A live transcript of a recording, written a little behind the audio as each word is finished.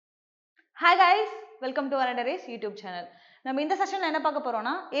Hi guys, welcome to VerandaRace YouTube channel. நம்ம இந்த செஷன்ல என்ன பார்க்க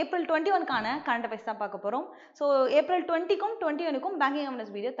போறோம்னா April 21 கான கரண்ட் அஃபேர்ஸ் தான் பார்க்க போறோம். சோ April 20 க்கும் 21 க்கும் பேங்கிங்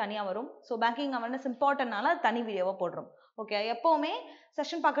அவேர்னஸ் வீடியோ தனியா வரும். சோ பேங்கிங் அவேர்னஸ் இம்பார்ட்டன்ட்னால தனி வீடியோவா போடுறோம். ஓகே, எப்பவுமே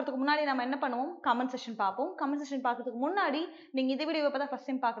செஷன் பார்க்கிறதுக்கு முன்னாடி நம்ம என்ன பண்ணுவோம், கமெண்ட் செஷன் பார்ப்போம். கமெண்ட் செஷன் பார்க்கிறதுக்கு முன்னாடி நீங்க இந்த வீடியோவை பார்த்தா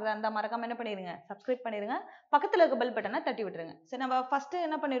ஃபர்ஸ்ட் டைம் பார்க்கறதா இருந்தா மறக்காம என்ன பண்ணிருங்க, சப்ஸ்கிரைப் பண்ணிருங்க, பக்கத்துல இருக்க பெல் பட்டனை தட்டி விட்டுருங்க. சரி, நம்ம ஃபர்ஸ்ட்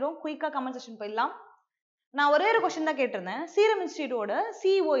என்ன பண்ணிரோம், குயிக்கா கமெண்ட் செஷன் போயிடலாம். நான் ஒரே ஒரு क्वेश्चन தான் கேட்டிருந்தேன், சீரம் இன்ஸ்டிடியூட்டோட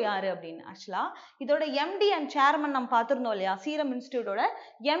சிஇஓ யாரு அப்படின்னு. ஆக்சுவலா இதோட எம்டி அண்ட் சேர்மன் நம்ம பார்த்திருந்தோம் இல்லையா, சீரம் இன்ஸ்டிடியூட்டோட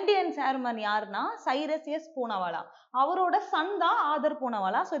எம்டி அண்ட் சேர்மன் யாருன்னா சைரஸ் எஸ் பூனாவாலா. அவரோட சன் தான் ஆதர்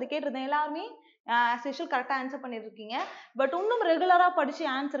பூனாவாலா. ஸோ இது கேட்டிருந்தேன், எல்லாருமே ஆஸ் யூஷுவல் கரெக்டாக ஆன்சர் பண்ணியிருக்கீங்க. பட் இன்னும் ரெகுலராக படித்து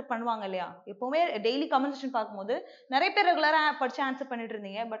ஆன்சர் பண்ணுவாங்க இல்லையா, எப்போவுமே டெய்லி கமெண்ட் பார்க்கும்போது நிறைய பேர் ரெகுலராக படித்து ஆன்சர் பண்ணிட்டு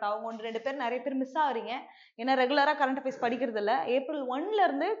இருந்தீங்க. பட் அவங்க 1-2 பேர் நிறைய பேர் மிஸ் ஆகிறீங்க, ஏன்னா ரெகுலராக கரண்ட் அஃபேர்ஸ் படிக்கிறது இல்லை. April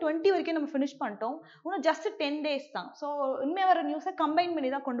 1லேருந்து 20 வரைக்கும் நம்ம ஃபினிஷ் பண்ணிட்டோம். இன்னும் ஜஸ்ட் 10 days தான். ஸோ இனிமே வர நியூஸை கம்பைன்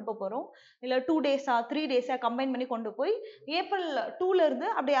பண்ணி தான் கொண்டு போகிறோம். இல்லை 2 days-ஆ 3 days-ஆ கம்பைன் பண்ணி கொண்டு போய் April 2லேருந்து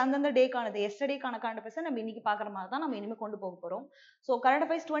அப்படியே அந்தந்த டேக்கானது, எஸ்டர்டேக்கான கரண்ட் அஃபேர்ஸை நம்ம இன்னைக்கு பார்க்குற மாதிரி தான் நம்ம இனிமேல் கொண்டு போக போகிறோம். ஸோ கரண்ட்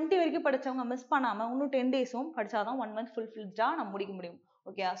அஃபேர்ஸ் 20 வரைக்கும் படித்தவங்க மிஸ் பண்ணாம இன்னும் 10 days-உம் படிச்சாதான் 1 month ஃபுல் ஃபில்ஜா நம்ம முடிக்க முடியும்.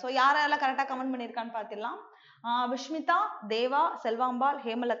 ஓகே, ஸோ யாரெல்லாம் கரெக்டாக கமெண்ட் பண்ணியிருக்கான்னு பார்த்துடலாம். விஷ்மிதா, தேவா, செல்வாம்பாள்,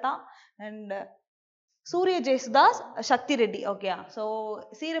 ஹேமலதா அண்ட் சூரிய ஜெயசுதாஸ், சக்தி Reddy. Okay, so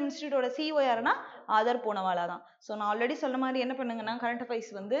serum இன்ஸ்டிடியூட்டோட CEO யாருன்னா ஆதர் பூனாவாலா தான். ஸோ நான் ஆல்ரெடி சொன்ன மாதிரி என்ன பண்ணுங்கன்னா, கரண்ட்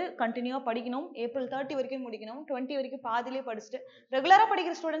அஃபேர்ஸ் வந்து கண்டினியூவாக படிக்கணும். April 30 வரைக்கும் முடிக்கணும். 20 வரைக்கும் பாதிலே படிச்சுட்டு ரெகுலராக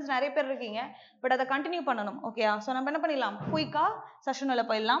படிக்கிற ஸ்டூடெண்ட்ஸ் நிறைய பேர் இருக்கீங்க, பட் அதை கண்டினியூ பண்ணணும். ஓகே, ஸோ நம்ம என்ன பண்ணிடலாம், குயிக்கா செஷன் உள்ள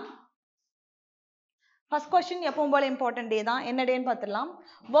போயிடலாம். ஃபர்ஸ்ட் கொஸ்டின் எப்பவும் போல இம்பார்ட்டன்ட் டே தான். என்ன டேன்னு பார்த்துடலாம்.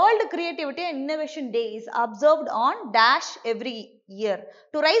 World creativity and innovation day is observed on dash every year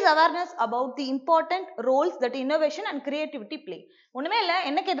to raise awareness about the important roles that innovation and creativity play. ஒண்ணுமே இல்ல,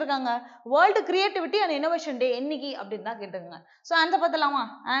 என்ன கேட்டிருக்காங்க, வேர்ல்டு கிரியேட்டிவிட்டி அண்ட் இன்னோவேஷன் டே என்னைக்கு அப்படின்னு தான் கேட்டிருக்காங்க. So answer பார்த்தலாமா,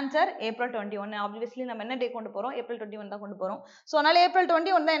 answer April 21. Obviously நம்ம என்ன டே கொண்டு போறோம், April 21 தான் கொண்டு போறோம். ஸோ அதனால April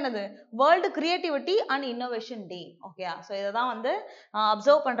 21 தான் என்னது, world creativity and innovation day. Okay, so இதை தான் வந்து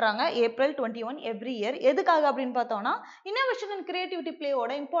அப்சர்வ் பண்றாங்க April 21 எவ்ரி இயர். எதுக்காக அப்படின்னு பார்த்தோம்னா, இன்னோவேஷன் அண்ட் கிரியேட்டிவிட்டி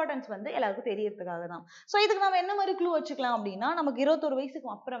பிளேயோட இம்பார்ட்டன்ஸ் வந்து எல்லாருக்கும் தெரியறதுக்காக தான். ஸோ இதுக்கு நம்ம என்ன மாதிரி க்ளூ வச்சுக்கலாம் அப்படின்னா, நமக்கு 21 வயசுக்கு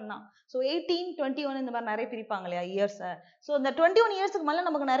அப்புறம் தான். ஸோ 18, 21 இந்த மாதிரி நிறைய பிரிப்பாங்க இல்லையா இயர்ஸை. ஸோ இந்த 21 இயர்ஸ்க்கு மேலே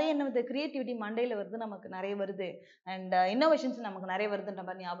நமக்கு நிறைய என்ன வருது, கிரியேட்டிவிட்டி மண்டையில் வருது, நமக்கு நிறைய வருது, அண்ட் இன்னோவேஷன்ஸ் நமக்கு நிறைய வருதுன்ற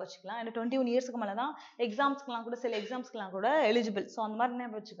மாதிரி ஞாபகம் வச்சுக்கலாம். அண்ட் 21 இயர்ஸ்க்கு மேலே தான் எக்ஸாம்ஸ்க்குலாம் கூட, சில எக்ஸாம்ஸ்க்குலாம் கூட எலிஜிபிள். ஸோ அந்த மாதிரி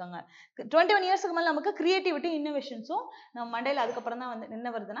ஞாபகம் வச்சுக்கோங்க. 21 இயர்ஸ்க்கு மேலே நமக்கு கிரியேட்டிவிட்டி இன்னோவேஷன்ஸும் நம்ம மண்டையில் அதுக்கப்புறம் தான் வந்து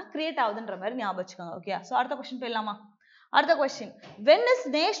என்ன வருதுன்னா கிரியேட் ஆகுதுன்ற மாதிரி ஞாபகம் வச்சுக்கோங்க. ஓகே, ஸோ அடுத்த கொஸ்டின் போயிடலாமா. அடுத்த question, when is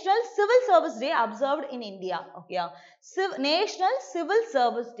National Civil Service Day observed in India? Okay, National Civil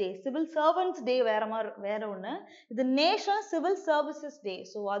Service Day, Civil Servants Day வேற ஒண்ணு, இது National Civil Services Day.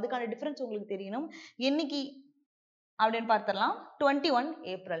 So அதுக்கான டிஃபரன்ஸ் உங்களுக்கு தெரியணும். என்னைக்கு அப்படின்னு பார்த்துடலாம், 21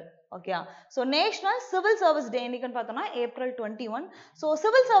 April. Okay, so national civil service டே என்னைக்குன்னு பார்த்தோம்னா April 21. ஸோ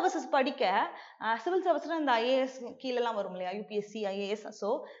சிவில் சர்வீசஸ் படிக்க, சிவில் சர்வீஸ்னா இந்த ஐஏஎஸ் கீழெல்லாம் வரும் இல்லையா, UPSC, IAS. So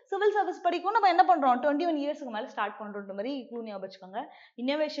civil service படிக்கும் நம்ம என்ன பண்ணுறோம், 21 இயர்ஸ்க்கு மேலே ஸ்டார்ட் பண்ணுறோன்ற மாதிரி க்ளூ ஞாபகம் வச்சுக்கோங்க.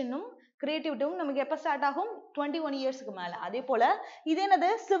 இன்னோவேஷனும் கிரியேட்டிவிட்டியும் நமக்கு எப்போ ஸ்டார்ட் ஆகும், 21 இயர்ஸ்க்கு மேலே. அதே போல் இது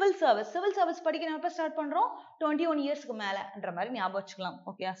என்னது, சிவில் சர்வீஸ். சிவில் சர்வீஸ் படிக்க நம்ம எப்போ ஸ்டார்ட் பண்ணுறோம், 21 இயர்ஸ்க்கு மேலேன்ற மாதிரி ஞாபகம் வச்சுக்கலாம்.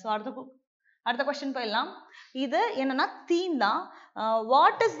 ஓகே, ஸோ அடுத்த கொஸ்டின் போயிடலாம். இது என்னன்னா தீம் தான்.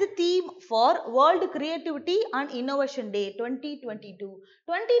 What is the theme for world creativity and innovation day 2022?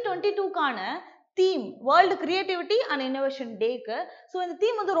 2022க்கான theme world creativity and innovation take. So இந்த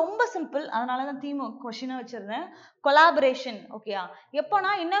தீம் வந்து ரொம்ப சிம்பிள், அதனால தான் தீம் கொஸ்டினாக வச்சிருந்தேன். கொலாபரேஷன். ஓகேயா,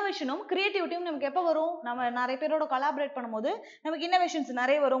 எப்போனா இன்னோவேஷனும் கிரியேட்டிவிட்டியும் நமக்கு எப்போ வரும், நம்ம நிறைய பேரோட கொலாபரேட் பண்ணும்போது நமக்கு இன்னோவேஷன்ஸ்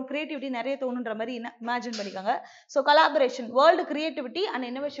நிறைய வரும், கிரியேட்டிவிட்டி நிறைய தோணுன்ற மாதிரி இமேஜின் பண்ணிக்காங்க. So collaboration, world creativity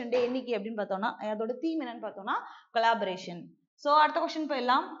and innovation டே என்னைக்கு அப்படின்னு பார்த்தோம்னா, அதோட தீம் என்னன்னு பார்த்தோம்னா கொலாபரேஷன். ஸோ அடுத்த கொஸ்டின்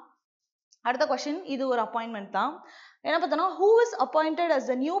போயிடலாம். அடுத்த கொஸ்டின், இது ஒரு அப்பாயின்மெண்ட் தான். என்ன பார்த்தோம்னா, who is appointed as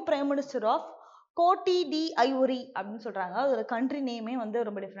the new prime minister of கோட்டி டி ஐவரி அப்படின்னு சொல்றாங்க. அதோட கண்ட்ரி நேமே வந்து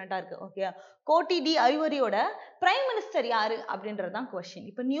ரொம்ப டிஃப்ரெண்டா இருக்கு. ஓகே, கோட்டி டி ஐவரியோட பிரைம் மினிஸ்டர் யாரு அப்படின்றது தான் கொஸ்டின்.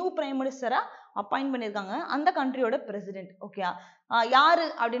 இப்போ நியூ பிரைம் மினிஸ்டரா அப்பாயிண்ட் பண்ணியிருக்காங்க, அந்த கண்ட்ரியோட பிரசிடென்ட். ஓகே, யாரு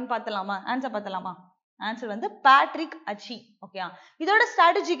அப்படின்னு பார்த்தலாமா, ஆன்சர் பார்த்தலாமா. ஆன்சர் வந்து பேட்ரிக் அச்சி. ஓகே, இதோட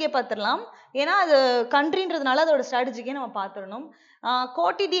ஸ்ட்ராட்டஜிக்கே பார்த்துடலாம், ஏன்னா அது கண்ட்ரின்றதுனால அதோட ஸ்ட்ராட்டஜிக்கே நம்ம பார்த்துடணும்.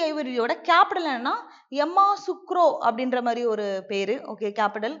 கோட்டி டி ஐவரியோட கேபிட்டல் என்னன்னா எம்மா சுக்ரோ அப்படின்ற மாதிரி ஒரு பேரு. Okay,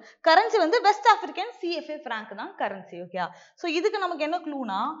 capital. கரன்சி வந்து வெஸ்ட் ஆப்பிரிக்கன் CFA ஃப்ராங்க் தான் கரன்சி. ஓகே, ஸோ இதுக்கு நமக்கு என்ன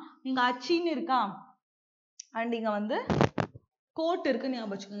க்ளூனா, இங்க அச்சின்னு இருக்கா, அண்ட் இங்க வந்து கோட் இருக்குன்னு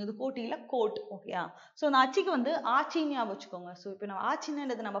ஞாபகம் வச்சுக்கோங்க. இது கோட்டியில கோட். ஓகேயா, ஸோ அந்த அச்சிக்கு வந்து ஆச்சின்னு ஞாபகம் வச்சுக்கோங்க. ஸோ இப்போ நம்ம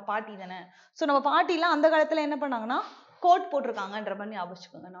ஆச்சின்னு நம்ம பாட்டி தானே. ஸோ நம்ம பாட்டிலாம் அந்த காலத்துல என்ன பண்ணாங்கன்னா கோட் போட்டிருக்காங்கன்ற மாதிரி ஞாபகம்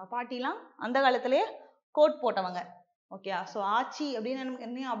வச்சுக்கோங்க. நம்ம பாட்டிலாம் அந்த காலத்திலேயே கோட் போட்டவங்க. ஓகே. ஸோ ஆட்சி அப்படின்னு நமக்கு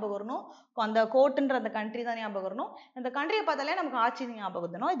என்ன ஞாபகம் வரணும், அந்த கோர்ட்டுன்ற அந்த கண்ட்ரி தான் ஞாபகம் வரணும். அந்த கண்ட்ரியை பார்த்தாலே நமக்கு ஆட்சி ஞாபகம்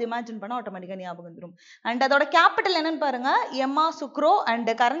வந்துடும். இது இமேஜின் பண்ணால் ஆட்டோமேட்டிக்காக ஞாபகம் வந்துடும். அண்ட் அதோட கேபிட்டல் என்னன்னு பாருங்க, எம்மா சுக்ரோ.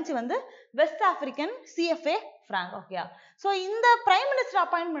 அண்ட் கரன்சி வந்து west African CFA franc. Okay. So இந்த பிரைம் மினிஸ்டர்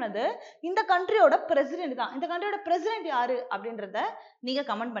அப்பாயிண்ட் பண்ணது இந்த கண்ட்ரியோட பிரசிடென்ட் தான். இந்த கண்ட்ரியோட பிரசிடென்ட் யாரு அப்படின்றத நீங்க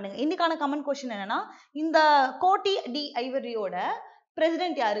கமெண்ட் பண்ணுங்க. இன்னைக்கான கமெண்ட் கொஸ்டின் என்னன்னா, இந்த கோட்டி டி ஐவரியோட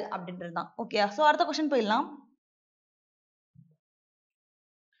பிரசிடென்ட் யாரு அப்படின்றது தான். ஓகே. ஸோ அடுத்த கொஸ்டின் போயிடலாம்.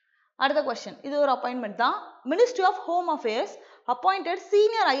 அடுத்த கொஸ்டின், இது ஒரு அப்பாயின்மெண்ட் தான். Ministry of home affairs appointed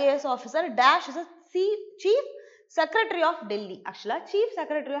senior IAS officer dash chief secretary of Delhi. ஆக்சுவலா சீஃப்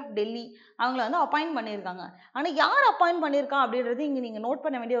செக்ரட்டரி ஆஃப் டெல்லி அவங்கள வந்து அப்பாயிண்ட் பண்ணியிருக்காங்க. ஆனால் யார் அப்பாயிண்ட் பண்ணியிருக்கா அப்படின்றது இங்கே நீங்கள் நோட்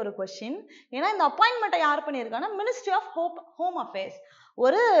பண்ண வேண்டிய ஒரு கொஸ்டின். ஏன்னா இந்த அப்பாயின்மெண்ட்டை யார் பண்ணியிருக்காங்கன்னா மினிஸ்ட்ரி ஆஃப் ஹோம் அஃபேர்ஸ்.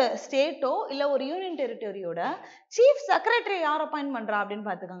 ஒரு ஸ்டேட்டோ இல்லை ஒரு யூனியன் டெரிட்டரியோட சீஃப் செக்ரட்டரி யார் அப்பாயிண்ட் பண்ணுறா அப்படின்னு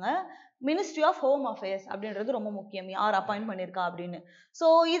பார்த்துக்கோங்க, மினிஸ்ட்ரி ஆஃப் ஹோம் அஃபேர்ஸ் அப்படின்றது ரொம்ப முக்கியம், யார் அப்பாயிண்ட் பண்ணியிருக்கா அப்படின்னு. ஸோ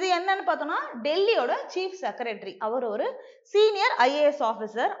இது என்னன்னு பார்த்தோம்னா டெல்லியோட சீஃப் செக்ரட்டரி, அவர் ஒரு சீனியர் IAS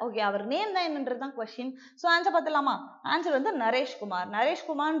ஆஃபீஸர். ஓகே. அவர் நேம் தான் என்னன்றது தான் கொஸ்டின். So answer பார்த்துலாமா? ஆன்சர் வந்து நரேஷ்குமார்.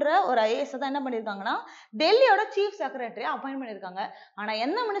 நரேஷ்குமார்ன்ற ஒரு IAS தான் என்ன பண்ணியிருக்காங்கன்னா டெல்லியோட சீஃப் செக்ரட்டரி அப்பாயிண்ட் பண்ணியிருக்காங்க. ஆனால்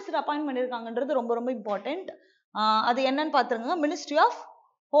என்ன மினிஸ்டர் அப்பாயிண்ட் பண்ணியிருக்காங்கன்றது ரொம்ப ரொம்ப இம்பார்ட்டன்ட். அது என்னன்னு பார்த்துருங்க, ministry of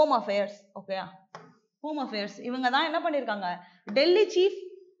home affairs. Okay. Home affairs இவங்க தான் என்ன பண்ணியிருக்காங்க, Delhi chief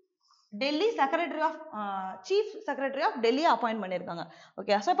secretary of Delhi appoint பண்ணியிருக்காங்க.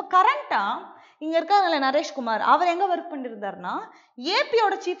 ஓகே. ஸோ இப்போ கரண்டா இங்க இருக்காங்கல்ல நரேஷ்குமார், அவர் எங்க ஒர்க் பண்ணியிருந்தாருன்னா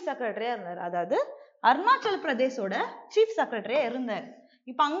ஏபியோட சீஃப் செக்ரட்டரியா இருந்தார். அதாவது அருணாச்சல் பிரதேசோட சீஃப் செக்ரட்டரியா இருந்தார்.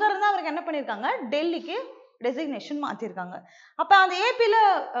 இப்போ அங்க இருந்து அவருக்கு என்ன பண்ணியிருக்காங்க, டெல்லிக்கு டெசிக்னேஷன் மாத்திருக்காங்க. அப்ப அந்த ஏபில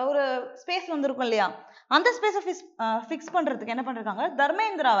ஒரு ஸ்பேஸ் வந்திருக்கும் இல்லையா, அந்த ஸ்பேஸை ஃபிக்ஸ் பண்றதுக்கு என்ன பண்ணிருக்காங்க,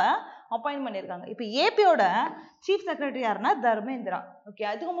 தர்மேந்திராவை அப்பாயிண்ட் பண்ணியிருக்காங்க. இப்போ ஏபியோட சீஃப் செக்ரட்டரி யாருன்னா தர்மேந்திரா. ஓகே.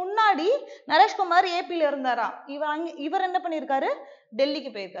 அதுக்கு முன்னாடி நரேஷ்குமார் ஏபில இருந்தாரா, இவர் என்ன பண்ணியிருக்காரு, டெல்லிக்கு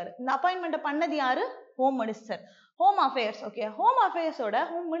போயிருக்காரு. இந்த அப்பாயின்மெண்ட் பண்ணது யாரு, home minister, home affairs. Okay. Home அஃபேர்ஸோட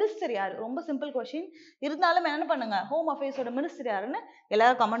home minister யாரு, ரொம்ப சிம்பிள் கொஸ்டின் இருந்தாலும் என்ன பண்ணுங்க, ஹோம் அஃபேர்ஸோட மினிஸ்டர் யாருன்னு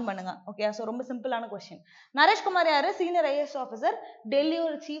எல்லாரும் கமெண்ட் பண்ணுங்க. ஓகே. ஸோ ரொம்ப சிம்பிளான கொஸ்டின். நரேஷ்குமார் யாரு, senior IAS officer,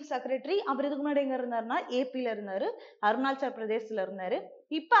 டெல்லியோட chief secretary. அவர் இதுக்கு முன்னாடி எங்க இருந்தாருன்னா ஏபில இருந்தாரு, அருணாச்சல் பிரதேசத்துல இருந்தாரு.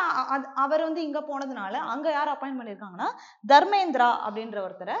 இப்ப அவர் வந்து இங்க போனதுனால அங்க யார் அப்பாயிண்ட் பண்ணிருக்காங்கன்னா தர்மேந்திரா அப்படின்ற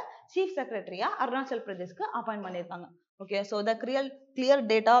ஒருத்தரை சீஃப் செக்ரட்டரியா அருணாச்சல் பிரதேஷ்க்கு அப்பாயிண்ட் பண்ணிருக்காங்க. Okay. So the clear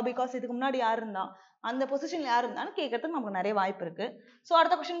data, because இதுக்கு முன்னாடி யார் இருந்தா அந்த பொசிஷன்ல யார் இருந்தான்னு கேட்கறதுக்கு நமக்கு நிறைய வாய்ப்பு இருக்கு. ஸோ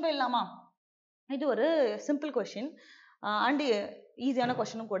அடுத்த கொஸ்டின் போயிடலாமா? இது ஒரு சிம்பிள் கொஸ்டின் அண்ட் ஈஸியான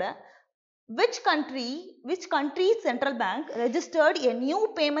கொஸ்டினும் கூட. Which country central bank registered a new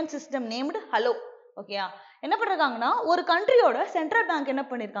payment system named Hello? ஓகேயா. என்ன பண்ணிருக்காங்கன்னா ஒரு கண்ட்ரியோட சென்ட்ரல் பேங்க் என்ன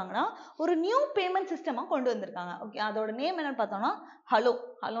பண்ணிருக்காங்கன்னா ஒரு நியூ பேமெண்ட் சிஸ்டமா கொண்டு வந்திருக்காங்க. ஓகே. அதோட நேம் என்னன்னு பார்த்தோம்னா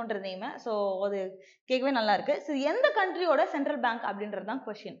ஹலோன்ற நேம். ஸோ அது கேட்கவே நல்லா இருக்கு. ஸோ எந்த கண்ட்ரியோட சென்ட்ரல் பேங்க் அப்படின்றது தான்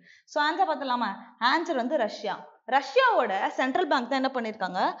கொஸ்டின். So answer பார்த்தலாமா? ஆன்சர் வந்து ரஷ்யாவோட சென்ட்ரல் பேங்க் தான் என்ன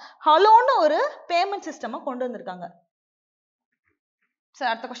பண்ணிருக்காங்க ஹலோன்னு ஒரு பேமெண்ட் சிஸ்டமா கொண்டு வந்திருக்காங்க.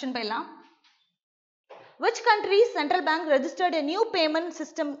 சார் அடுத்த கொஸ்டின் போயிடலாம். Which country's central bank registered a new payment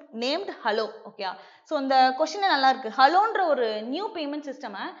system named Hello? Okay. So இந்த கொஸ்டின் நல்லா இருக்கு. ஹலோன்ற ஒரு நியூ பேமெண்ட்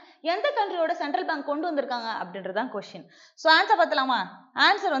சிஸ்டமை எந்த கண்ட்ரியோட சென்ட்ரல் பேங்க் கொண்டு வந்திருக்காங்க அப்படின்றதான் கொஸ்டின். So answer பார்த்தலாமா?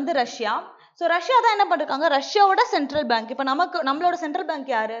 ஆன்சர் வந்து ரஷ்யா. ஸோ ரஷ்யா தான் என்ன பண்ணிருக்காங்க, ரஷ்யாவோட சென்ட்ரல் பேங்க். இப்போ நம்மளோட சென்ட்ரல்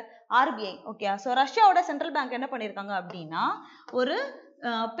பேங்க் யாரு, RBI. ஓகே. ஸோ ரஷ்யாவோட சென்ட்ரல் பேங்க் என்ன பண்ணிருக்காங்க அப்படின்னா ஒரு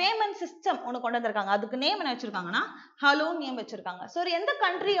பேமெண்ட் சிஸ்டம் ஒன்று கொண்டு வந்திருக்காங்க. அதுக்கு நேம் என்ன வச்சிருக்காங்கன்னா ஹலோ நேம் வச்சிருக்காங்க. ஸோ எந்த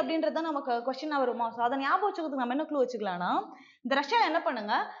கண்ட்ரி அப்படின்றத நமக்கு கொஸ்டின் வருமா, ஸோ அதை ஞாபகம் வச்சுக்கிறதுக்கு நம்ம என்ன க்ளூ வச்சுக்கலாம்னா இந்த ரஷ்யா என்ன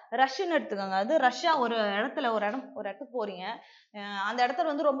பண்ணுங்க, ரஷ்யன்னு எடுத்துக்கோங்க. அது ரஷ்யா ஒரு இடத்துக்கு போறீங்க, அந்த இடத்துல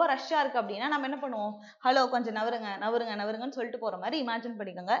வந்து ரொம்ப ரஷ்யா இருக்கு அப்படின்னா நம்ம என்ன பண்ணுவோம், ஹலோ கொஞ்சம் நவருங்கன்னு சொல்லிட்டு போற மாதிரி இமேஜின்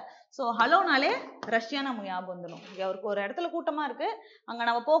பண்ணிக்கோங்க. ஸோ ஹலோனாலே ரஷ்யா நம்ம ஞாபகம் வந்துடும். அவருக்கு ஒரு இடத்துல கூட்டமா இருக்கு, அங்க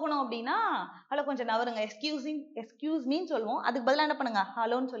நம்ம போகணும் அப்படின்னா ஹலோ கொஞ்சம் நவருங்க, எக்ஸ்கியூஸ் மீன்னு சொல்லுவோம். அதுக்கு பதிலாக என்ன பண்ணுங்க,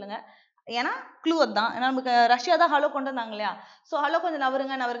 ஹலோன்னு சொல்லுங்க. ஏன்னா க்ளூ தான், நமக்கு ரஷ்யா தான் ஹலோ கொண்டு வந்தாங்க இல்லையா. ஸோ ஹலோ கொஞ்சம்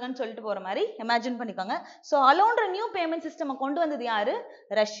நவருங்கன்னு சொல்லிட்டு போற மாதிரி இமேஜின் பண்ணிக்கோங்க. ஸோ ஹலோன்ற நியூ பேமெண்ட் சிஸ்டம் கொண்டு வந்தது யாரு,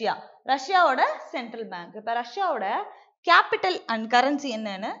 ரஷ்யாவோட சென்ட்ரல் பேங்க். இப்போ ரஷ்யாவோட கேபிட்டல் அண்ட் கரன்சி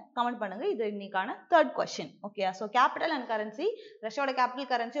என்னன்னு கமெண்ட் பண்ணுங்க. இது இன்னைக்கான third question. Okay. So capital and currency, ரஷ்யாவோட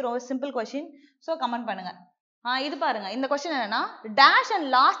கேபிட்டல் கரன்சி ரொம்ப சிம்பிள் கொஸ்டின். ஸோ கமெண்ட் பண்ணுங்க. இது பாருங்க, இந்த கொஸ்டின் என்னன்னா dash and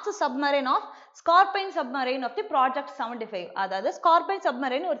last submarine of ஸ்கார்பைன் submarine of the project 75. அதாவது ஸ்கார்பைன்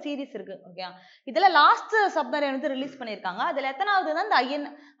சப்மரைன் ஒரு சீரிஸ் இருக்கு. ஓகே. இதுல லாஸ்ட் சப்மரைன் வந்து ரிலீஸ் பண்ணிருக்காங்க. அதுல எத்தனாவது தான்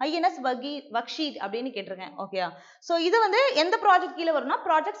இந்த INS வக்ஷீட் அப்படின்னு கேட்டிருக்கேன். ஓகே. ஸோ இது வந்து எந்த ப்ராஜெக்ட் கீழே வரும்னா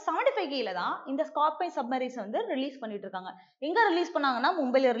ப்ராஜெக்ட் 75 கீழே தான் இந்த ஸ்கார்பைன் சப்மரைன்ஸ் வந்து ரிலீஸ் பண்ணிட்டு இருக்காங்க. எங்க ரிலீஸ் பண்ணாங்கன்னா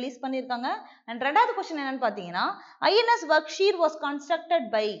மும்பைல ரிலீஸ் பண்ணிருக்காங்க. அண்ட் ரெண்டாவது கொஸ்டின் என்னன்னு பாத்தீங்கன்னா INS வக்ஷீர் was constructed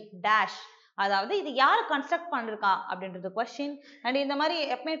by dash. அதாவது இது யார் கன்ஸ்ட்ரக்ட் பண்ணிருக்கா அப்படின்றது கொஸ்டின். அண்ட் இந்த மாதிரி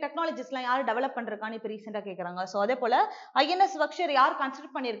எப்பவுமே டெக்னாலஜிஸ்லாம் யார் டெவலப் பண்ணிருக்கான்னு இப்போ ரீசெண்டாக கேட்குறாங்க. ஸோ அதே போல ஐஎன்எஸ் வக்ஷர் யார்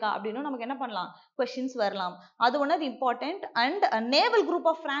கன்ஸ்ட்ரக்ட் பண்ணியிருக்கா அப்படின்னு நமக்கு என்ன பண்ணலாம், கொஸ்டின்ஸ் வரலாம். அது ஒன்று important. And naval group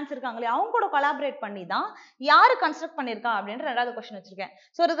of France இருக்காங்களே அவங்க கூட கொலாபரேட் பண்ணி தான் யாரு கன்ஸ்ட்ரக்ட் பண்ணியிருக்கா அப்படின்ற ரெண்டாவது கொஸ்டின் வச்சிருக்கேன்.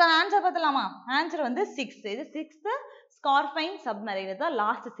 ஸோ இதுக்கான ஆன்சர் பார்த்தலாமா? ஆன்சர் வந்து 6. இது 6th ஸ்கார்பைன் சப்மரைன். இதுதான்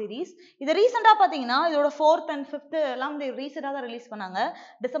லாஸ்ட் சீரீஸ். இது ரீசெண்டாக பார்த்தீங்கன்னா இதோட 4th and 5th எல்லாம் வந்து ரீசெண்டாக தான் ரிலீஸ் பண்ணாங்க,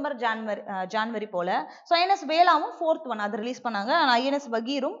 டிசம்பர் ஜான்வரி போல. ஸோ ஐஎன்எஸ் வேலாவும் 4th one அது ரிலீஸ் பண்ணாங்க. அண்ட் ஐஎன்எஸ்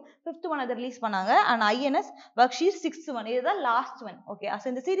பகீரும் 5th one அது ரிலீஸ் பண்ணாங்க. And INS பக்ஷீர் 6th one. இதுதான் லாஸ்ட் ஒன். ஓகே, ஸோ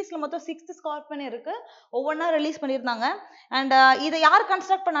இந்த சீரீஸ்ல மொத்தம் 6th ஸ்கார்பைன் இருக்கு, ஒவ்வொன்றா ரிலீஸ் பண்ணியிருந்தாங்க. அண்ட் இதை யார்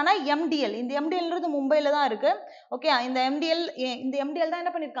கன்ஸ்ட்ரக்ட் பண்ணானா எம்டிஎல். இந்த எம்டிஎல்ன்றது மும்பைல தான் இருக்கு. ஓகே, இந்த எம்டிஎல் தான்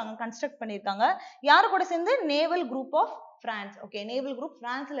என்ன பண்ணியிருக்காங்க, கன்ஸ்ட்ரக்ட் பண்ணியிருக்காங்க. யாரு கூட சேர்ந்து, naval group of France. Okay, naval group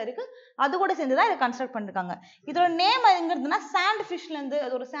பிரான்ஸ்ல இருக்கு, அது கூட சேர்ந்து தான் இதை கன்ஸ்ட்ரக்ட் பண்ணிருக்காங்க. இதோட நேம் எங்கிறதுனா சாண்ட் ஃபிஷ்ல இருந்து,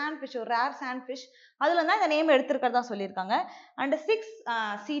 அது ஒரு சாண்ட் ஃபிஷ், ஒரு ரேர் சாண்ட் ஃபிஷ், அதுல தான் இந்த நேம் எடுத்திருக்கிறதா சொல்லியிருக்காங்க. அண்ட் 6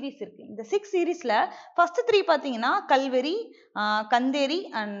 சீரீஸ் இருக்கு. இந்த 6 சீரீஸ்ல ஃபர்ஸ்ட் 3 பாத்தீங்கன்னா கல்வெரி, கந்தேரி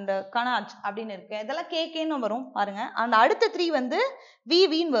அண்ட் கனாஜ் அப்படின்னு இருக்கு. இதெல்லாம் கேன்னு வரும் பாருங்க. அந்த அடுத்த 3 வந்து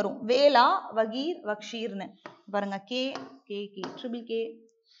விவின்னு வரும், வேலா, வகீர், வக்ஷீர்னு பாருங்க. K triple K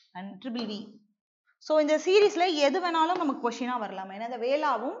and triple we. So இந்த சீரீஸ்ல எது வேணாலும் நமக்கு கொஸ்டினா வரலாம். ஏன்னா இந்த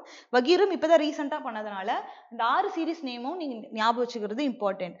வேலாவும் வகீரும் இப்போதான் ரீசெண்டாக பண்ணதுனால இந்த 6 சீரீஸ் நேமும் நீங்க ஞாபகம் வச்சுக்கிறது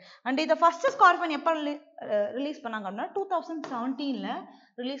இம்பார்ட்டன்ட். அண்ட் இதை ஃபர்ஸ்ட் ஸ்கார்பைன் எப்போ ரிலீஸ் பண்ணாங்க அப்படின்னா 2017ல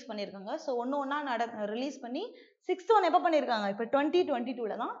ரிலீஸ் பண்ணியிருக்காங்க. ஸோ ஒன்னா ரிலீஸ் பண்ணி 6th one எப்போ பண்ணியிருக்காங்க, இப்போ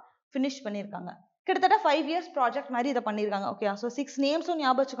 2022ல தான் ஃபினிஷ் பண்ணியிருக்காங்க. கிட்டத்தட்ட 5 years ப்ராஜெக்ட் மாதிரி இதை பண்ணியிருக்காங்க. ஓகே, ஸோ 6 நேம்ஸும்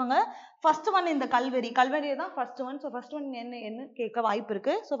ஞாபகம் வச்சுக்கோங்க. ஃபர்ஸ்ட் ஒன் இந்த கல்வெரி தான் first one. So first one என்ன கேட்க வாய்ப்பு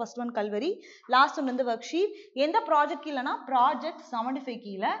இருக்கு. So first one கல்வெரி, last one வந்து வக்ஷீர். எந்த ப்ராஜெக்ட் இல்லைன்னா ப்ராஜெக்ட் 75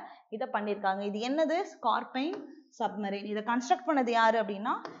 கீழே இதை பண்ணியிருக்காங்க. இது என்னது, ஸ்கார்பைன் சப்மரைன். இதை கன்ஸ்ட்ரக்ட் பண்ணது யாரு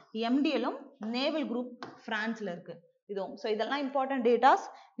அப்படின்னா எம்டிஎலும் நேவல் குரூப் பிரான்ஸ்ல இருக்கு இதுவும். ஸோ இதெல்லாம் இம்பார்ட்டன்ட் டேட்டாஸ்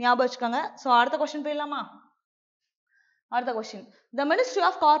ஞாபகம் வச்சுக்கோங்க. ஸோ அடுத்த கொஸ்டின் போயிடலாமா? அடுத்த question. The Ministry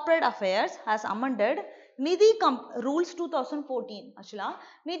of Corporate Affairs has amended நிதி ரூல்ஸ் 2014. ஆக்சுவலா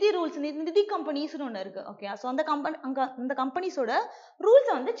நிதி ரூல்ஸ், நிதி கம்பெனிஸ்னு ஒன்று இருக்கு. ஓகே, ஸோ அந்த கம்பெனிஸோட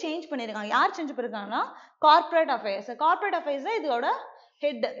ரூல்ஸை வந்து சேஞ்ச் பண்ணியிருக்காங்க. யார் சேஞ்ச் பண்ணியிருக்காங்கன்னா கார்பரேட் அஃபேர்ஸ். கார்பரேட் அஃபேர்ஸ் தான் இதோட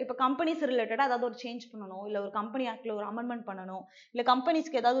ஹெட். இப்போ கம்பெனிஸ் ரிலேட்டடாக ஏதாவது ஒரு சேஞ்ச் பண்ணணும், இல்லை ஒரு கம்பெனி ஆக்டில் ஒரு அமெண்ட்மெண்ட் பண்ணணும், இல்லை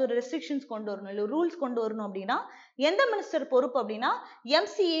கம்பெனிஸ்க்கு ஏதாவது ஒரு ரெஸ்ட்ரிக்ஷன்ஸ் கொண்டு வரணும், இல்லை ரூல்ஸ் கொண்டு வரணும் அப்படின்னா எந்த மினிஸ்டர் பொறுப்பு அப்படின்னா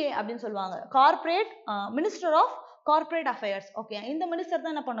எம்சிஏ அப்படின்னு சொல்லுவாங்க, corporate minister of corporate affairs. Okay, இந்த மினிஸ்டர்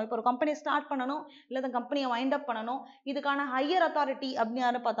தான் என்ன பண்ணணும், இப்போ ஒரு கம்பெனியை ஸ்டார்ட் பண்ணணும், இல்லை அந்த கம்பெனியை வைண்ட் அப் பண்ணணும், இதுக்கான ஹையர் அத்தாரிட்டி அப்படின்னு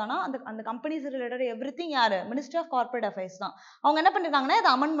யாரை பார்த்தோன்னா அந்த கம்பெனிஸ் ரிலேட்டட் எவ்ரிதிங் யாரு, மினிஸ்ட்ரி ஆஃப் கார்பரேட் அஃபேர்ஸ் தான். அவங்க என்ன பண்ணிருக்காங்கன்னா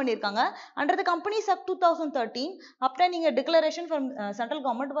இதை அமெண்ட் பண்ணியிருக்காங்க. Under the companies act 2013 obtaining a declaration from central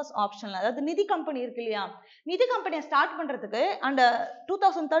government was optional. அதாவது நிதி கம்பெனி இருக்கு இல்லையா, நிதி கம்பெனியை ஸ்டார்ட் பண்றதுக்கு அந்த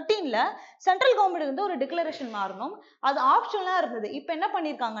 2013ல சென்ட்ரல் கவர்மெண்ட் இருந்து ஒரு டிக்ளரேஷன் மாறணும், அது ஆப்ஷனலா இருந்தது. இப்போ என்ன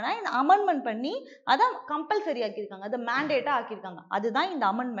பண்ணிருக்காங்கன்னா இந்த அமெண்ட்மெண்ட் பண்ணி அதை கம்பல்சரி ஆக்கியிருக்காங்க, அதை மேண்டேட்டா ஆக்கியிருக்காங்க. அதுதான் இந்த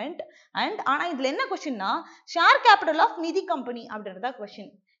அமெண்ட்மெண்ட். அண்ட் ஆனா இதுல என்ன கொஸ்டின்னா ஷேர் கேபிட்டல் ஆஃப் நிதி கம்பெனி அப்படின்றதா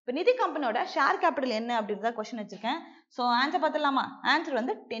கொஸ்டின். இப்போ நிதி கம்பெனியோட ஷேர் கேபிட்டல் என்ன அப்படின்றத கொஸ்டின் வச்சிருக்கேன். So answer பார்த்துலாமா? ஆன்சர்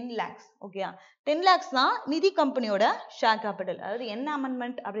வந்து 10 lakhs. ஓகே, 10 lakhs தான் நிதி கம்பெனியோட ஷேர் கேபிட்டல். அதாவது என்ன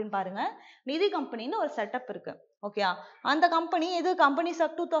அமெண்ட்மெண்ட் அப்படின்னு பாருங்க, நிதி கம்பெனின்னு ஒரு செட்டப் இருக்கு. ஓகே, அந்த கம்பெனி இது கம்பெனிஸ்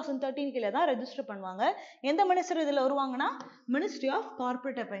ஆஃப் 2013 கீழே தான் ரெஜிஸ்டர் பண்ணுவாங்க. எந்த மினிஸ்டர் இதில் வருவாங்கன்னா மினிஸ்ட்ரி ஆஃப்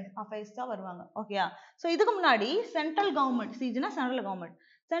கார்பரேட் அஃபேர்ஸ் தான் வருவாங்க. ஓகே, ஸோ இதுக்கு முன்னாடி சென்ட்ரல் கவர்மெண்ட், சிஜினா சென்ட்ரல்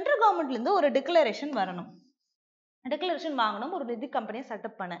கவர்மெண்ட்ல இருந்து ஒரு டிக்ளரேஷன் வரணும், டிக்ளரேஷன் வாங்கணும் ஒரு நிதி கம்பெனியை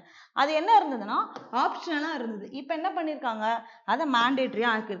செட்டப் பண்ண. அது என்ன இருந்ததுன்னா ஆப்ஷனலாக இருந்தது. இப்போ என்ன பண்ணியிருக்காங்க, அதை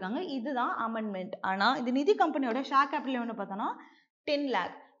மேண்டேட்டரியாக ஆக்கியிருக்காங்க. இதுதான் அமெண்ட்மெண்ட். ஆனால் இது நிதி கம்பெனியோட ஷேர் கேபிட்டல் என்ன பார்த்தோன்னா 10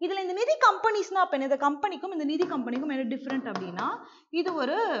 lakh. இதுல இந்த நிதி கம்பெனிஸ்னா அப்ப இந்த கம்பெனிக்கும் இந்த நிதி கம்பெனிக்கும் என்ன டிஃபரெண்ட் அப்படின்னா இது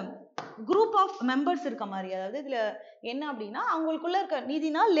ஒரு குரூப் ஆஃப் மெம்பர்ஸ் இருக்க மாதிரி. அதாவது இதுல என்ன அப்படின்னா அவங்களுக்குள்ள இருக்க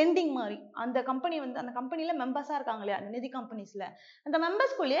நிதினா லெண்டிங் மாதிரி. அந்த கம்பெனி வந்து அந்த கம்பெனில மெம்பர்ஸா இருக்காங்க இல்லையா, அந்த நிதி கம்பெனிஸ்ல அந்த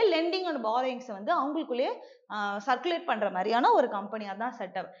மெம்பர்ஸ்குள்ளேயே லெண்டிங் அண்ட் பாரோயிங்ஸ் வந்து அவங்களுக்குள்ளேயே சர்க்குலேட் பண்ற மாதிரியான ஒரு கம்பெனியா தான்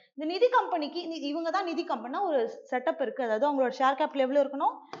செட்டப். இந்த நிதி கம்பெனிக்கு இவங்க தான் நிதி கம்பெனினா ஒரு செட்டப் இருக்கு. அதாவது அவங்களோட ஷேர் கேபிட்டல் எவ்வளவு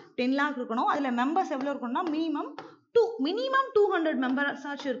இருக்கணும், 10 lakh இருக்கணும். அதுல மெம்பர்ஸ் எவ்வளவு இருக்கணும்னா மினிமம் 200 மெம்பர்ஸ்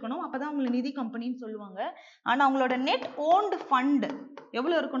ஆச்சு இருக்கணும். அப்பதான் அவங்களை நிதி கம்பெனின்னு சொல்லுவாங்க. ஆனா அவங்களோட நெட் ஓன்டு ஃபண்ட்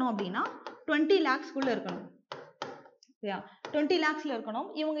எவ்வளவு இருக்கணும் அப்படின்னா 20 lakhsக்குள்ள இருக்கணும். 20 lakhsல இருக்கணும்.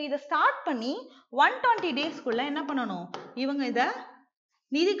 இவங்க இதை ஸ்டார்ட் பண்ணி 120 daysக்குள்ள என்ன பண்ணணும், இவங்க இதை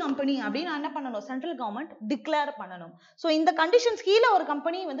நிதி கம்பெனி அப்படின்னு என்ன பண்ணணும், சென்ட்ரல் கவர்மெண்ட் டிக்ளேர் பண்ணணும். ஸோ இந்த கண்டிஷன்ஸ் கீழே ஒரு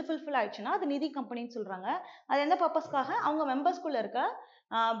கம்பெனி வந்து ஃபுல்ஃபில் ஆயிடுச்சுன்னா அது நிதி கம்பெனின்னு சொல்றாங்க. அது எந்த பர்பஸ்க்காக, அவங்க மெம்பர்ஸ்குள்ள இருக்க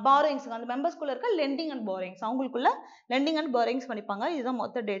பாரோயிங்ஸ், அந்த மெம்பர்ஸ்குள்ள இருக்க லெண்டிங் அண்ட் பாரோயிங்ஸ், அவங்களுக்குள்ள லெண்டிங் அண்ட் பாரோயிங்ஸ் பண்ணிப்பாங்க. இதுதான்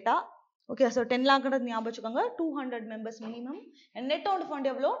மொத்த டேட்டா. ஓகே, ஸோ 10 lakh ஞாபகம் வச்சுக்கோங்க. 200 members minimum. Net won't fund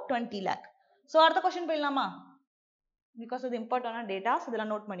எவ்வளோ, 20 lakh. So அடுத்த question போயிடலாமா? Because of the important data, so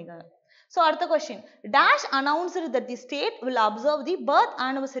இதெல்லாம் note பண்ணிக்கோங்க. So அடுத்த question. Dash announced that the state will observe the birth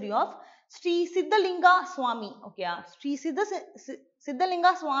anniversary of Sri Siddhalinga Swami. Okay, Sri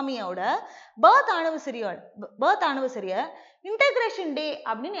Siddhalinga Swami ஓட birth anniversary integration day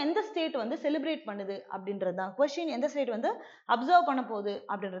அப்படின்னு எந்த state வந்து celebrate பண்ணுது அப்படின்றது தான் கொஸ்டின். எந்த ஸ்டேட் வந்து அப்சர்வ் பண்ண போகுது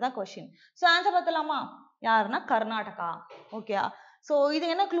அப்படின்றது தான் கொஸ்டின். So answer பார்த்தலாமா? யாருன்னா கர்நாடகா. ஓகே, ஸோ இது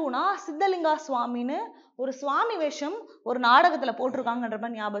என்ன க்ளூனா சித்தலிங்கா சுவாமின்னு ஒரு சுவாமி வேஷம் ஒரு நாடகத்தில் போட்டிருக்காங்கன்ற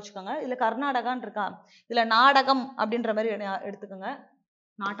மாதிரி ஞாபகம் வச்சுக்கோங்க. இதில் கர்நாடகான்னு இருக்கா, இதில் நாடகம் அப்படின்ற மாதிரி எடுத்துக்கோங்க.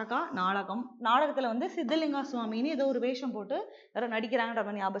 நாடகத்தில் வந்து சித்தலிங்கா சுவாமின்னு ஏதோ ஒரு வேஷம் போட்டு யாரோ நடிக்கிறாங்கன்ற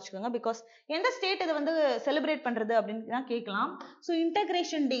மாதிரி ஞாபகம் வச்சுக்கோங்க. பிகாஸ் எந்த ஸ்டேட் இதை வந்து செலிப்ரேட் பண்ணுறது அப்படின்னு தான் கேட்கலாம். ஸோ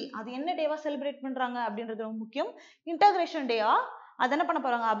இன்டகிரேஷன் டே அது என்ன டேவா செலிப்ரேட் பண்ணுறாங்க அப்படின்றது ரொம்ப முக்கியம். இன்டகிரேஷன் டேவா அதை என்ன பண்ண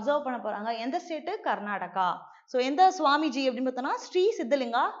போகிறாங்க, அப்சர்வ் பண்ண போகிறாங்க. எந்த ஸ்டேட்டு? கர்நாடகா. ஸோ எந்த சுவாமிஜி அப்படின்னு பார்த்தோன்னா ஸ்ரீ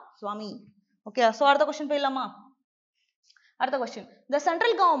சித்தலிங்கா சுவாமி. ஓகே, ஸோ அடுத்த கொஸ்டின் போயிடலாமா? அடுத்த question. The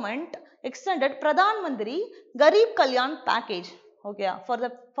central government extended Pradhan Mantri Garib Kalyan package. Okay, for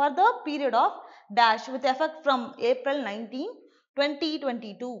the period of dash with effect from April 19,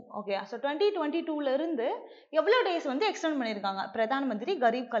 2022. Okay, so 2022 ல இருந்து எவ்வளவு டேஸ் வந்து எக்ஸ்டெண்ட் பண்ணிருக்காங்க பிரதான் மந்திரி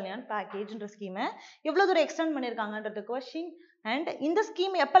கரீப் கல்யாண் பேக்கேஜ்ன்ற ஸ்கீமை எவ்வளவு தூரம் எக்ஸ்டெண்ட் பண்ணிருக்காங்கன்றது கொஸ்டின். அண்ட் இந்த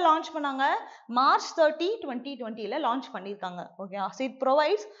ஸ்கீம் எப்போ லான்ச் பண்ணாங்க? March 30, 2020 லான்ச் பண்ணியிருக்காங்க. Okay, so it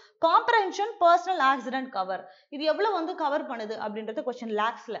provides comprehension personal accident cover. இது எவ்வளவு வந்து கவர் பண்ணுது அப்படின்றது question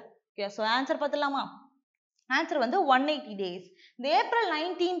லேக்ஸ்ல. Okay, so answer பார்த்துலாமா? Answer வந்து 180 டேஸ். இந்த April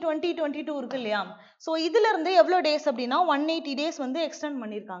 19, 2022 இருக்கு இல்லையா, ஸோ இதுல இருந்து எவ்வளவு டேஸ் அப்படின்னா 180 டேஸ் வந்து எக்ஸ்டெண்ட்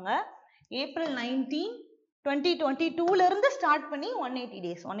பண்ணியிருக்காங்க. April 19, 2022 இருந்து ஸ்டார்ட் பண்ணி 180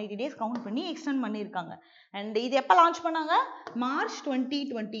 டேஸ் கவுண்ட் பண்ணி எக்ஸ்டெண்ட் பண்ணியிருக்காங்க. அண்ட் இது எப்போ லான்ச் பண்ணாங்க? March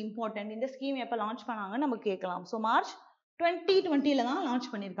 2020. இம்பார்ட்டன்ட். இந்த ஸ்கீம் எப்போ லான்ச் பண்ணாங்க நம்ம கேட்கலாம். ஸோ March 2020 தான் லான்ச்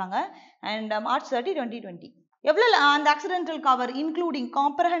பண்ணியிருக்காங்க. And March 30, 2020. எவ்வளோ அந்த accidental cover including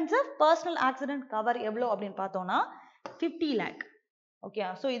comprehensive personal accident cover எவ்வளோ அப்படின்னு பார்த்தோம்னா 50 lakh. ஓகே,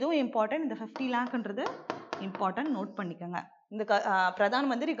 ஸோ இதுவும் இம்பார்ட்டன்ட். இந்த 50 lakhன்றது இம்பார்ட்டன்ட், நோட் பண்ணிக்கோங்க. இந்த பிரதான்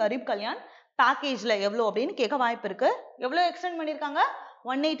மந்திரி கரீப் கல்யாண் பேக்கேஜ்ல எவ்வளோ அப்படின்னு கேட்க வாய்ப்பு இருக்கு. எவ்வளோ எக்ஸ்டெண்ட் பண்ணியிருக்காங்க?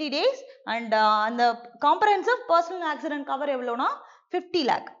 180 டேஸ். அண்ட் அந்த காம்ப்ரஹென்சிவ் பர்சனல் ஆக்சிடென்ட் கவர் எவ்வளோனா 50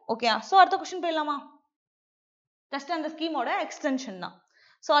 lakh. ஓகே, ஸோ அடுத்த கொஸ்டின் போயிடலாமா? ஜஸ்ட் அந்த ஸ்கீமோட எக்ஸ்டென்ஷன் தான்.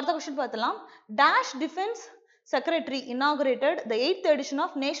 ஸோ அடுத்த கொஸ்டின் பார்த்தலாம். Dash defence Secretary inaugurated the 8th edition of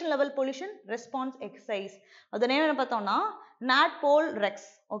National Level Pollution Response Exercise. அது நேம் என்ன பார்த்தோம்னா NATPOL REX.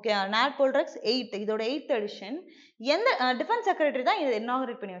 Okay, NATPOL REX 8 இதோட 8th edition. எந்த டிஃபென்ஸ் செக்ரட்டரி தான் இதை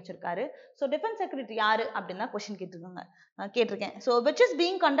இனாகரேட் பண்ணி வச்சிருக்காரு. ஸோ டிஃபென்ஸ் செக்ரட்டரி யாரு அப்படின்னு தான் கொஸ்டின் கேட்டிருக்கேன். So which is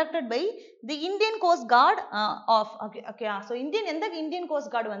being conducted by the Indian Coast Guard of. Okay, so எந்த இந்தியன்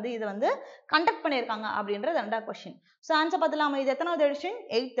கோஸ்ட் கார்டு வந்து இதை வந்து கண்டக்ட் பண்ணியிருக்காங்க அப்படின்றது ரெண்டாவது கொஸ்டின். So answer பார்த்தலாமா? இது எத்தனாவது எடிஷன்?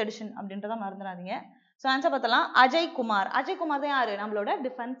 8th எடிஷன் அப்படின்றத மறந்துடாதீங்க. ஸோ ஆன்சர் பார்த்தலாம் அஜய் குமார் தான் யாரு? நம்மளோட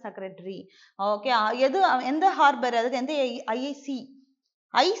டிஃபென்ஸ் செக்ரட்டரி. ஓகே, எந்த ஹார்பர், அதாவது எந்த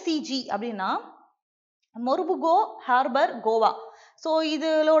ஐசிஜி அப்படின்னா மொர்புகோ ஹார்பர் கோவா. ஸோ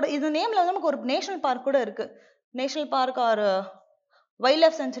இது நேம்ல வந்து நமக்கு ஒரு நேஷனல் பார்க் கூட இருக்கு. National park R wild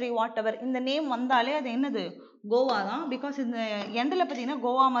life century what ever இந்த நேம் வந்தாலே அது என்னது? கோவா தான். பிகாஸ் இந்த எண்டில் பார்த்தீங்கன்னா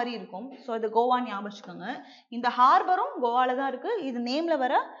கோவா மாதிரி இருக்கும். ஸோ இது கோவான்னு ஞாபகம் வச்சுக்கோங்க. இந்த ஹார்பரும் கோவாவில் தான் இருக்கு. இது நேம்ல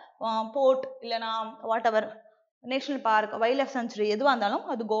வர போர்ட் இல்லைனா what ever national park wild life century எதுவாக இருந்தாலும்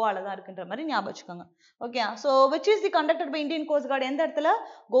அது கோவாவில் தான் இருக்குன்ற மாதிரி ஞாபகம் வச்சுக்கோங்க. Okay, so which is the conducted by Indian cost card எந்த இடத்துல?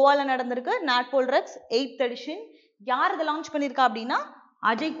 கோவாவில் நடந்திருக்கு. NATPOL REX 8th edition. யார் இதை லான்ச் பண்ணியிருக்கா அப்படின்னா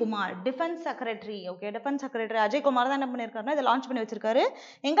Ajay Kumar, defence secretary. Okay, defence secretary Ajay Kumar தான் என்ன பண்ணியிருக்காருன்னா இதை லான்ச் பண்ணி வச்சிருக்காரு.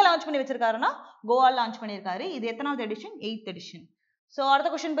 எங்க லான்ச் பண்ணி வச்சிருக்காருன்னா கோவாவில் லான்ச் பண்ணியிருக்காரு. இது எத்தனாவது எடிஷன்? 8th edition. ஸோ அடுத்த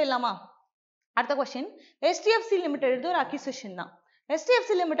கொஸ்டின் போயிடலாமா? அடுத்த கொஸ்டின். STFC லிமிடெட் இது ஒரு அக்யூசிஷன் தான்.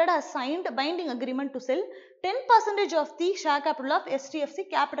 STFC Limited has signed binding agreement to sell 10% of the share capital of STFC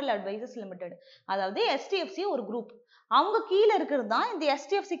Capital Advisors Limited. அதாவது STFC ஒரு குரூப், அவங்க கீழே இருக்கிறது தான் இந்த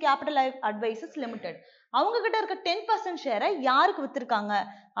STFC Capital Advisors Limited. அவங்க கிட்ட இருக்க 10% ஷேரை யாருக்கு வித்திருக்காங்க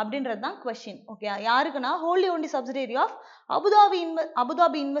அப்படின்றது தான் கொஸ்டின். ஓகே, யாருக்குன்னா wholly owned subsidiary of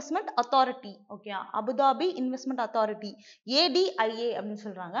Abu Dhabi investment authority. Okay, Abu Dhabi investment authority ADIA அப்படின்னு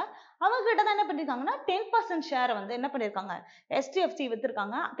சொல்றாங்க. அவங்க கிட்ட தான் என்ன பண்ணிருக்காங்கன்னா 10% ஷேரை வந்து என்ன பண்ணிருக்காங்க STFC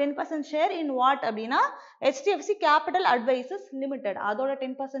வித்திருக்காங்க. 10% ஷேர் இன் வாட் அப்படின்னா STFC Capital Advisors Limited. அதோட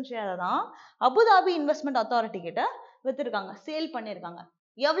 10% ஷேரை தான் அபுதாபி இன்வெஸ்ட்மெண்ட் அத்தாரிட்டி கிட்ட வித்திருக்காங்க, சேல் பண்ணிருக்காங்க.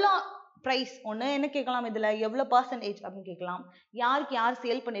 எவ்வளோ price ஒன்னு என்ன கேட்கலாம் இதுல எவ்வளவு percentage அப்படின்னு கேட்கலாம் யாருக்கு யார்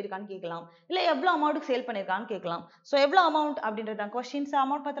சேல் பண்ணிருக்கான்னு கேட்கலாம் இல்ல எவ்வளவு அமௌண்ட்க்கு சேல் பண்ணிருக்கான்னு கேட்கலாம் சோ எவ்வளவு அமௌண்ட் அப்படின்றத questions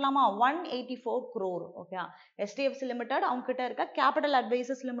amount பார்த்தலாமா 184 crore okay HDFC limited அவங்க கிட்ட இருக்க கேபிட்டல்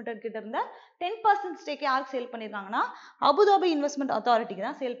அட்வைசர்ஸ் லிமிடெட் கிட்ட இருந்த 10% ஸ்டேக் யாருக்கு சேல் பண்ணிருக்காங்கன்னா அபுதாபி இன்வெஸ்ட்மென்ட் அத்தாரிட்டிக்கு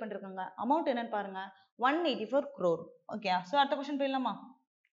தான் சேல் பண்ணிருக்காங்க அமௌண்ட் என்னன்னு பாருங்க 184 crore ஓகே சோ அடுத்த क्वेश्चन போயிடலாமா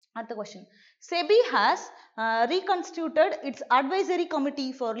அடுத்த question SEBI has reconstituted its advisory committee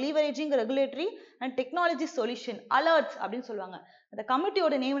for leveraging regulatory and technology solution alerts அப்படினு சொல்வாங்க அந்த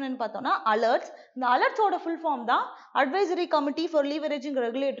கமிட்டியோட நேம் என்னன்னு பார்த்தோம்னா alerts இந்த alerts ஓட full form தான் advisory committee for leveraging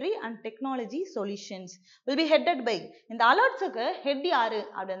regulatory and technology solutions will be headed by இந்த alertsக்கு head யாரு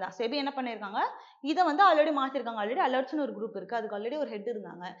அப்படினா SEBI என்ன பண்ணிருக்காங்க இத வந்து ஆல்ரெடி மாத்திருக்காங்க ஆல்ரெடி alerts னு ஒரு group இருக்கு அதுக்கு ஆல்ரெடி ஒரு ஹெட்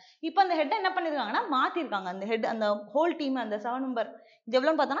இருந்தாங்க இப்போ அந்த ஹெட் என்ன பண்ணிருக்காங்கன்னா மாத்திருக்காங்க அந்த ஹெட் அந்த ஹோல் டீம் அந்த 7 மெம்பர் இது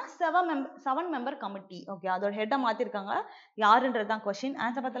எவ்வளவுன்னு பார்த்தோம்னா 7 மெம்பர் கமிட்டி ஓகே அதோட ஹெட்ட மாத்திருக்காங்க யாருன்றது தான் क्वेश्चन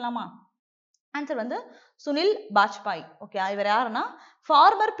ஆன்சர் பார்த்தலாமா ஆன்சர் வந்து சுனில் பாஜ்பாய் ஓகே இவர் யாருன்னா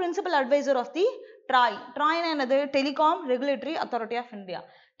farmer principal advisor of the TRAI என்னது telecom regulatory authority of India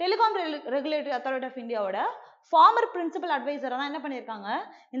telecom regulatory authority of இந்தியாவோட ஃபார்மர் பிரின்சிபல் அட்வைசரா தான் என்ன பண்ணிருக்காங்க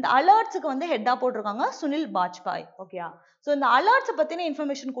இந்த அலர்ட்ஸ்க்கு வந்து ஹெட்டா போட்டிருக்காங்க சுனில் பாஜ்பாய் ஓகேயா சோ இந்த அலர்ட்ஸ் பத்தின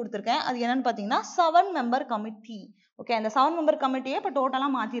இன்ஃபர்மேஷன் கொடுத்திருக்கேன் அது என்னன்னு பாத்தீங்கன்னா 7 மெம்பர் கமிட்டி ஓகே அந்த 7 மெம்பர் கமிட்டியை இப்ப டோட்டலா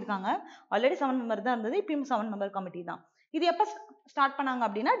மாத்திருக்காங்க ஆல்ரெடி 7 மெம்பர் தான் இருந்தது இப்பயும் 7 மெம்பர் கமிட்டி தான் இது எப்ப ஸ்டார்ட் பண்ணாங்க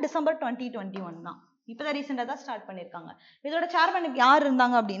அப்படின்னா டிசம்பர் 2021 தான் இப்பதான் ரீசெண்டா தான் ஸ்டார்ட் பண்ணிருக்காங்க இதோட சேர்மன் யார்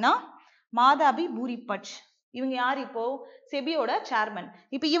இருந்தாங்க அப்படின்னா மாதாபி பூரிபட்ச் இவங்க யார் இப்போ செபியோட சேர்மன்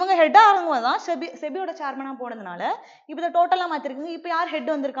இப்போ இவங்க ஹெட்டா ஆகும்போது தான் செபியோட சேர்மனா போனதுனால இப்போ இத டோட்டலா மாத்திருக்காங்க இப்போ யார்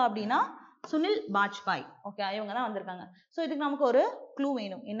ஹெட் வந்திருக்கா அப்படின்னா சுனில் பாஜ்பாய் ஓகே இவங்க தான் வந்திருக்காங்க சோ இதுக்கு நமக்கு ஒரு க்ளூ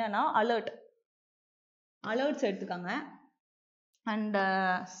வேணும் என்னன்னா அலர்ட்ஸ் எடுத்துக்கோங்க அண்ட்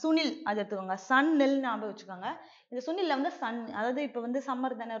சுனில் அது எடுத்துக்கோங்க சன் நெல் ஞாபகம் வச்சுக்கோங்க இந்த சுனில்ல வந்து சன் அதாவது இப்போ வந்து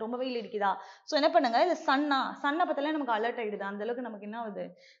சம்மர் தானே ரொம்ப வெயில் அடிக்குதா ஸோ என்ன பண்ணுங்க இது சன்னை பத்தில நமக்கு அலர்ட் ஆயிடுது அந்த அளவுக்கு நமக்கு என்ன ஆகுது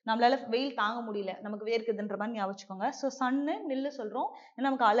நம்மளால வெயில் தாங்க முடியல நமக்கு வேர்க்குதுன்ற மாதிரி ஞாபகம் வச்சுக்கோங்க ஸோ சன்னு நெல்லு சொல்றோம்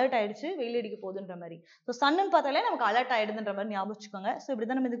நமக்கு அலர்ட் ஆயிடுச்சு வெயில் அடிக்க போகுதுன்ற மாதிரி ஸோ சன்னுன்னு பார்த்தாலே நமக்கு அலர்ட் ஆயிடுதுன்ற மாதிரி ஞாபகம் வச்சுக்கோங்க ஸோ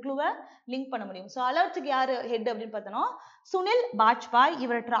இப்படிதான் நம்ம இந்த க்ளூவை லிங்க் பண்ண முடியும் ஸோ அலர்ட்ஸுக்கு யாரு ஹெட் அப்படின்னு பார்த்தோம்னா சுனில் பாஜ்பாய்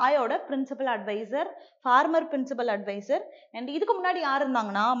இவர் ட்ராயோட principal advisor farmer principal advisor and இதுக்கு முன்னாடி யார்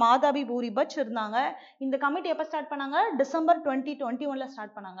இருந்தாங்கன்னா மாதாபி பூரிபட்ச் இருந்தாங்க இந்த கமிட்டி எப்ப ஸ்டார்ட் பண்ணாங்க டிசம்பர் 2021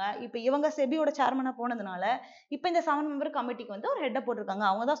 ஸ்டார்ட் பண்ணாங்க இப்போ இவங்க செபியோட சேர்மனா போனதுனால இப்போ இந்த 7 மெம்பர் கமிட்டிக்கு வந்து ஒரு ஹெட் போட்டிருக்காங்க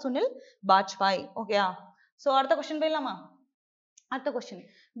அவங்க தான் சுனில் பாஜ்பாய் ஓகேயா சோ அடுத்த क्वेश्चन போயிடலாமா அடுத்த क्वेश्चन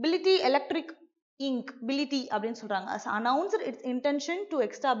பிலிட்டி எலக்ட்ரிக் Inc. Bility அப்படின்னு சொல்றாங்க has announced its intention to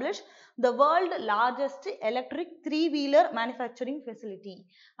establish the world largest electric 3-wheeler manufacturing facility.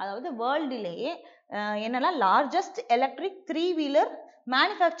 அதாவது வேர்ல்டிலேயே என்னன்னா largest electric 3-wheeler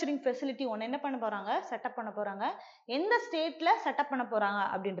manufacturing facility ஒன்னு என்ன பண்ண போறாங்க செட்டப் பண்ண போறாங்க எந்த ஸ்டேட்ல செட்டப் பண்ண போறாங்க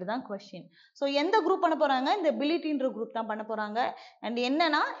அப்படின்றது தான் क्वेश्चन சோ எந்த குரூப் பண்ண போறாங்க இந்த பிலிட்டின்ற குரூப் தான் பண்ண போறாங்க and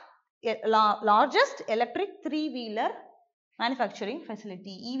என்னன்னா largest electric 3-wheeler manufacturing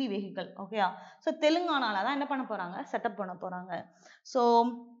facility EV vehicle ஓகேயா சோ தெலுங்கானால தான் என்ன பண்ண போறாங்க செட்டப் பண்ண போறாங்க சோ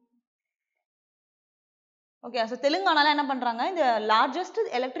ஓகே சோ தெலுங்கானால என்ன பண்றாங்க இந்த largest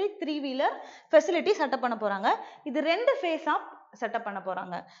electric 3-wheeler facility setup பண்ண போறாங்க இது ரெண்டு ஃபேஸா செட்டப் பண்ண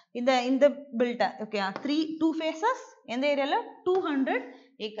போறாங்க இந்த பில்ட் ஓகே 2 phases எந்த ஏரியால 200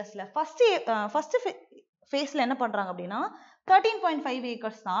 ஏக்கர்ஸ்ல ஃபர்ஸ்ட் ஃபேஸ்ல என்ன பண்றாங்க அப்படினா 13.5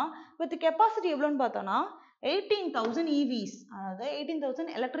 ஏக்கர்ஸ் தான் வித் கெபாசிட்டி எவ்வளவுன்னு பார்த்தோம்னா 18,000 EVs அதாவது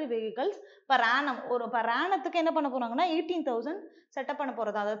 18,000 electric vehicles per annum ஒரு per annumக்கு என்ன பண்ண போறாங்கன்னா 18,000 செட்டப் பண்ண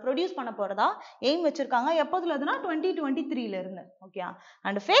போறதா அதாவது ப்ரொடியூஸ் பண்ண போறதா எய்ம் வச்சிருக்காங்க எப்போதுல இருந்துனா 2023 ல இருந்து ஓகே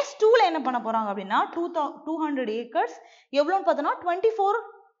அண்ட் ஃபேஸ் 2 ல என்ன பண்ண போறாங்க அப்படினா 200 ஏக்கர்ஸ் எவ்வளவுன்னு பார்த்தோம்னா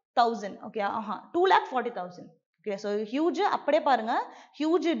 24,000 ஓகே 2,40,000 okay so huge அப்படியே பாருங்க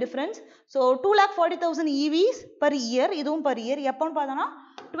huge difference so 2,40,000 EVs per year இதுவும் per year எப்போன்னு பார்த்தோம்னா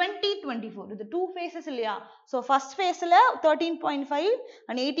 2024 இது 2 phases இல்லையா so first phase ல 13.5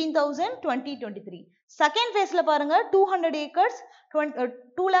 and 18,000 2023 second phase ல பாருங்க 200 acres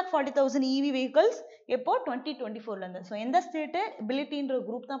 2,40,000 EV vehicles எப்போ 2024 ல இருந்து so எந்த ஸ்டேட் பிலிட்டின்ற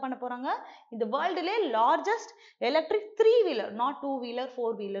குரூப் தான் பண்ண போறாங்க இந்த வேர்ல்ட்லயே largest electric 3-wheeler not 2-wheeler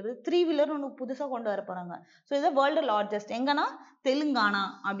 4-wheeler 3-wheeler ஒன்னு புதுசா கொண்டு வர போறாங்க so இது வேர்ல்ட் largest எங்கனா தெலுங்கானா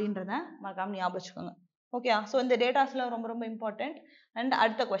அப்படின்றத மறக்காம ஞாபகம் வச்சுக்கோங்க okay so இந்த டேட்டாஸ்ல ரொம்ப important and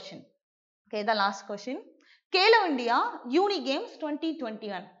அடுத்த question okay the last question Khelo India Uni Games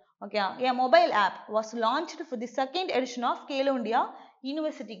 2021 okay a mobile app was launched for the second edition of Khelo India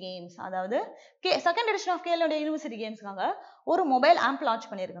University Games அதாவது second edition of Khelo India University Gamesக்காக ஒரு mobile app launch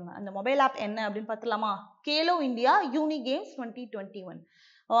பண்ணிருக்காங்க அந்த mobile app என்ன அப்படினு பார்த்தலாமா Khelo India Uni Games 2021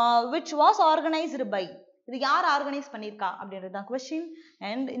 which was organized by இது யார் organise பண்ணியிருக்கா அப்படின்றது தான் கொஸ்டின்.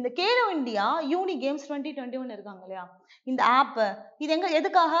 அண்ட் இந்த கேலோ இந்தியா யூனி கேம்ஸ் 2021 இருக்காங்க இல்லையா, இந்த ஆப் இது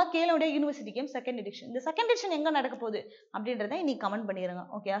எதுக்காக Khelo India university games second edition. இந்த செகண்ட் எடிஷன் எங்க நடக்க போகுது அப்படின்றத இன்னைக்கு கமெண்ட் பண்ணிடுங்க.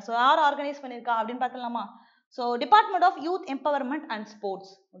 ஓகே, ஸோ யார் ஆர்கனைஸ் பண்ணியிருக்கா அப்படின்னு பார்க்கலாமா? So department of youth empowerment and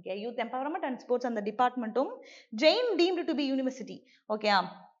sports. Okay, youth empowerment and sports அந்த டிபார்ட்மெண்ட்டும் Jain deemed to be university. Okay,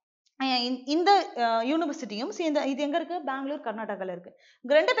 இந்த யூனிவர்சிட்டியும் சேர்ந்து இது எங்க இருக்கு? பெங்களூர், கர்நாடகாவில் இருக்கு.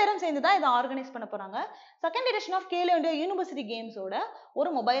 இங்க 2 பேரும் சேர்ந்து தான் இதை ஆர்கனைஸ் பண்ண போறாங்க. Second edition of Khelo India university கேம்ஸோட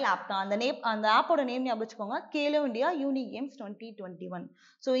ஒரு மொபைல் ஆப் தான். அந்த ஆப்போட நேம் ஞாபகம் வச்சுக்கோங்க, கேலோ இந்தியா யூனி கேம்ஸ் 2021.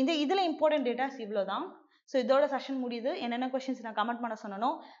 ஸோ இதுல இம்பார்ட்டன்ட் டேட்டாஸ் இவ்வளோதான். ஸோ இதோட செஷன் முடியுது. என்னென்ன கொஸ்டின்ஸ் நான் கமெண்ட் பண்ண சொன்னனோ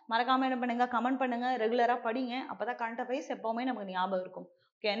மறக்காம என்ன பண்ணுங்க, கமெண்ட் பண்ணுங்க, ரெகுலரா படிங்க. அப்பதான் கரண்ட் அஃபேர்ஸ் எப்பவுமே நமக்கு ஞாபகம் இருக்கும்.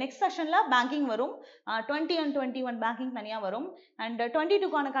 ஓகே, நெக்ஸ்ட் செஷன்ல பேங்கிங் வரும். 20 and 21 பேங்கிங் தனியா வரும். அண்ட்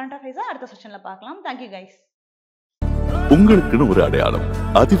 22க்கான கரண்ட் அஃபேர்ஸை அடுத்த செஷன்ல பார்க்கலாம். Thank you guys. உங்களுக்குன்னு ஒரு அடையாளம்,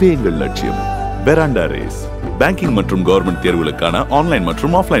 அதுவே எங்கள் லட்சியம். வெராண்டா ரேஸ் பேங்கிங் மற்றும் கவர்மெண்ட் தேர்வுகளுக்கான ஆன்லைன்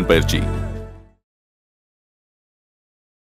மற்றும் ஆஃப்லைன் பயிற்சி.